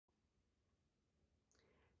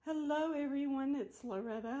Hello everyone, it's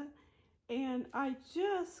Loretta, and I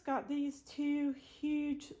just got these two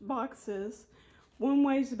huge boxes. One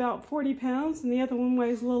weighs about 40 pounds and the other one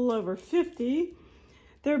weighs a little over 50.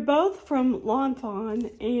 They're both from Fawn,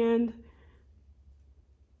 and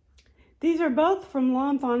these are both from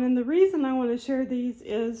Fawn, and the reason I want to share these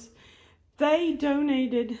is they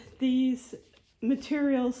donated these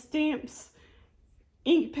materials, stamps,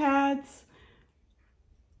 ink pads.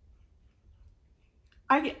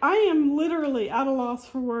 I am literally at a loss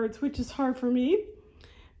for words, which is hard for me,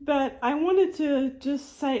 but I wanted to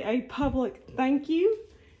just say a public thank you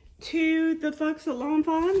to the folks at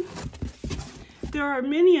Fawn. There are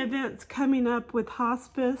many events coming up with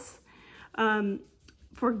hospice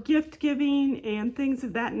for gift giving and things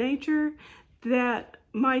of that nature that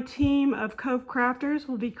my team of Cove Crafters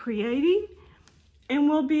will be creating, and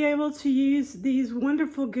we'll be able to use these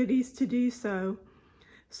wonderful goodies to do so.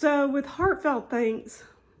 So with heartfelt thanks,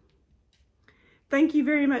 thank you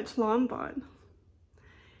very much, Fawn.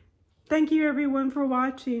 Thank you everyone for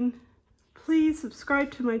watching. Please subscribe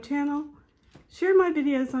to my channel, share my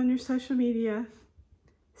videos on your social media.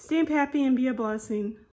 Stamp happy and be a blessing.